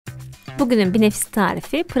Bugünün binefis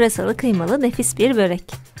tarifi pırasalı kıymalı nefis bir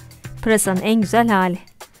börek. Pırasanın en güzel hali.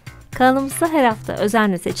 Kanalımızda her hafta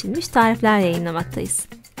özenle seçilmiş tarifler yayınlamaktayız.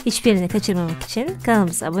 Hiçbirini kaçırmamak için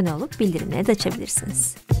kanalımıza abone olup bildirimleri de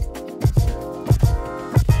açabilirsiniz.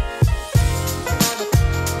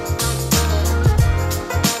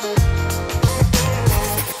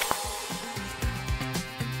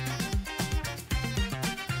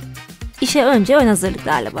 İşe önce ön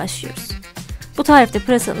hazırlıklarla başlıyoruz. Bu tarifte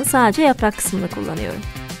pırasanın sadece yaprak kısmını kullanıyorum.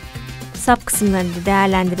 Sap kısımlarını da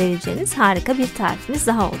değerlendirebileceğiniz harika bir tarifimiz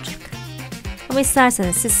daha olacak. Ama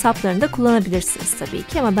isterseniz siz saplarını da kullanabilirsiniz tabii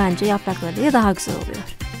ki, ama bence yapraklarıyla daha güzel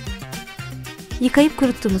oluyor. Yıkayıp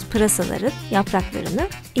kuruttuğumuz pırasaların yapraklarını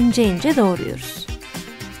ince ince doğruyoruz.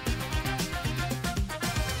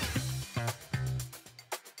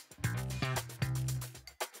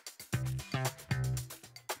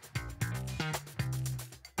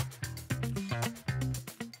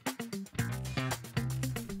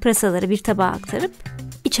 Pırasaları bir tabağa aktarıp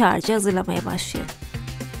iç harcı hazırlamaya başlayalım.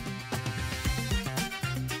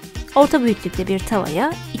 Orta büyüklükte bir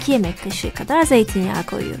tavaya 2 yemek kaşığı kadar zeytinyağı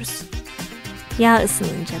koyuyoruz. Yağ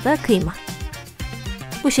ısınınca da kıyma.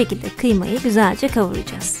 Bu şekilde kıymayı güzelce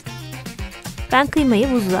kavuracağız. Ben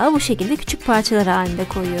kıymayı buzluğa bu şekilde küçük parçalar halinde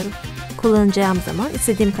koyuyorum. Kullanacağım zaman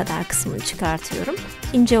istediğim kadar kısmını çıkartıyorum.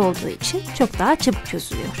 İnce olduğu için çok daha çabuk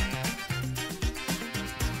çözülüyor.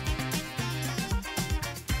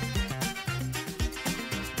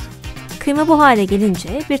 Kıyma bu hale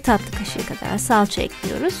gelince bir tatlı kaşığı kadar salça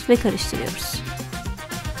ekliyoruz ve karıştırıyoruz.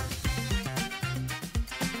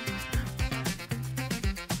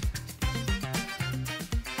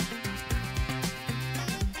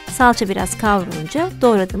 Salça biraz kavrulunca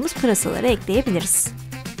doğradığımız pırasaları ekleyebiliriz.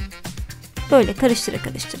 Böyle karıştıra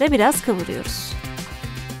karıştıra biraz kavuruyoruz.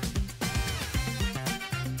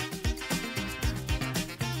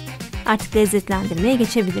 Artık lezzetlendirmeye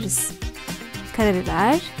geçebiliriz.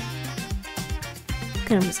 Karabiber,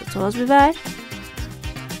 kırmızı toz biber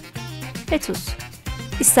ve tuz.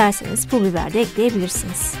 İsterseniz pul biber de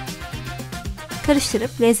ekleyebilirsiniz.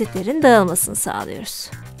 Karıştırıp lezzetlerin dağılmasını sağlıyoruz.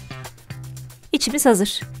 İçimiz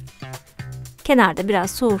hazır. Kenarda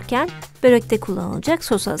biraz soğurken börekte kullanılacak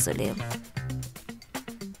sosu hazırlayalım.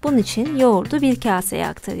 Bunun için yoğurdu bir kaseye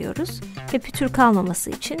aktarıyoruz ve pütür kalmaması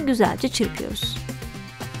için güzelce çırpıyoruz.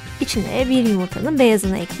 İçine bir yumurtanın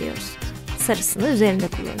beyazını ekliyoruz. Sarısını üzerinde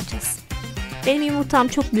kullanacağız. Benim yumurtam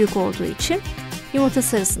çok büyük olduğu için yumurta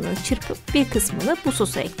sarısını çırpıp bir kısmını bu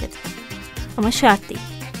sosa ekledim. Ama şart değil.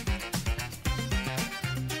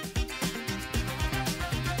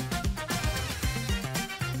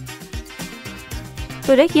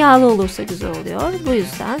 Börek yağlı olursa güzel oluyor. Bu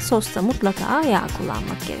yüzden sosta mutlaka yağ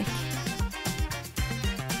kullanmak gerek.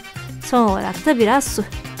 Son olarak da biraz su.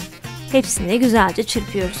 Hepsini güzelce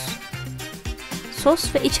çırpıyoruz.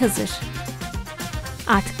 Sos ve iç hazır.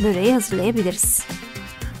 Artık böreği hazırlayabiliriz.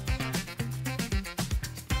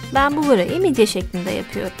 Ben bu böreği midye şeklinde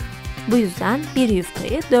yapıyorum. Bu yüzden bir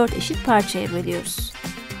yufkayı 4 eşit parçaya bölüyoruz.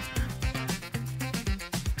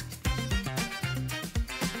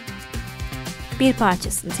 Bir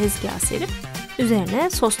parçasını tezgaha serip üzerine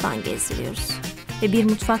sostan gezdiriyoruz. Ve bir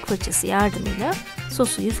mutfak fırçası yardımıyla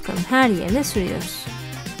sosu yufkanın her yerine sürüyoruz.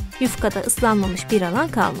 Yufkada ıslanmamış bir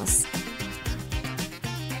alan kalmasın.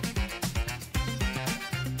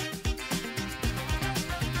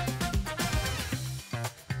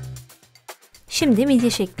 Şimdi midye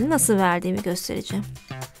şeklini nasıl verdiğimi göstereceğim.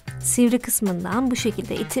 Sivri kısmından bu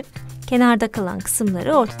şekilde itip kenarda kalan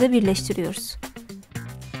kısımları ortada birleştiriyoruz.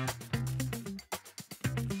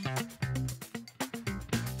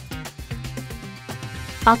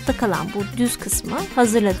 Altta kalan bu düz kısmı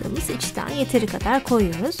hazırladığımız içten yeteri kadar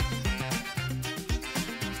koyuyoruz.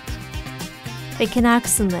 Ve kenar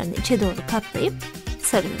kısımlarını içe doğru katlayıp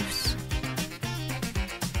sarıyoruz.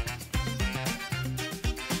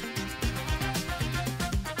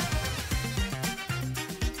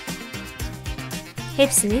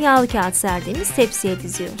 Hepsini yağlı kağıt serdiğimiz tepsiye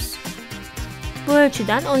diziyoruz. Bu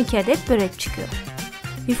ölçüden 12 adet börek çıkıyor.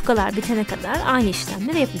 Yufkalar bitene kadar aynı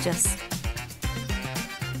işlemleri yapacağız.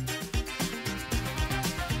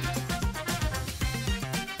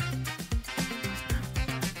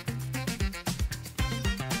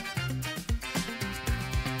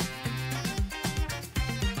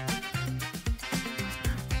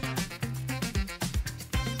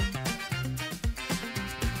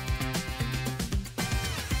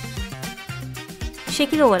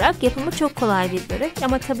 Şekil olarak yapımı çok kolay bir börek,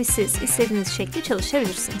 ama tabii siz istediğiniz şekli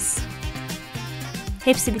çalışabilirsiniz.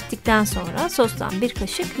 Hepsi bittikten sonra sostan bir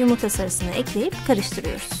kaşık yumurta sarısını ekleyip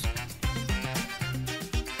karıştırıyoruz.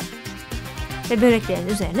 ve böreklerin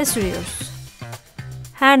üzerine sürüyoruz.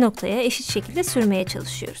 Her noktaya eşit şekilde sürmeye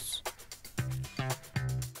çalışıyoruz.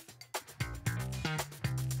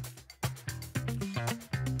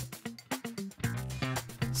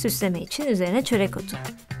 Süsleme için üzerine çörek otu,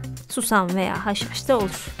 susam veya haşhaş da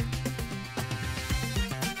olur.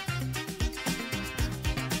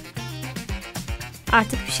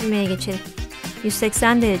 Artık pişirmeye geçelim.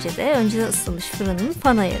 180 derecede önceden ısıtılmış fırının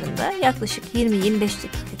fan ayarında yaklaşık 20-25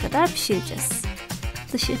 dakika kadar pişireceğiz.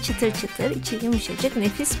 Dışı çıtır çıtır, içi yumuşacık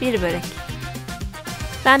nefis bir börek.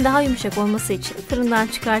 Ben daha yumuşak olması için fırından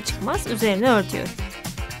çıkar çıkmaz üzerine örtüyorum.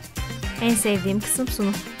 En sevdiğim kısım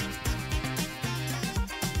sunum.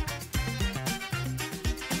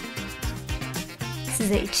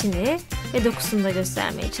 Size içini ve dokusunu da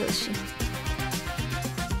göstermeye çalışayım.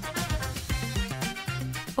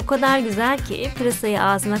 O kadar güzel ki pırasayı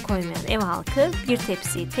ağzına koymayan ev halkı bir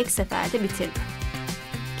tepsiyi tek seferde bitirdi.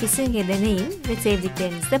 Kesinlikle deneyin ve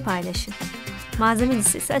sevdiklerinizle paylaşın. Malzeme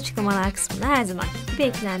listesi açıklamalar kısmına her zamanki gibi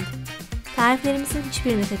eklendi. Tariflerimizin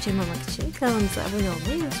hiçbirini kaçırmamak için kanalımıza abone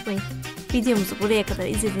olmayı unutmayın. Videomuzu buraya kadar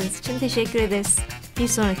izlediğiniz için teşekkür ederiz. Bir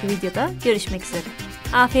sonraki videoda görüşmek üzere.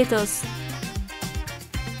 Afiyet olsun.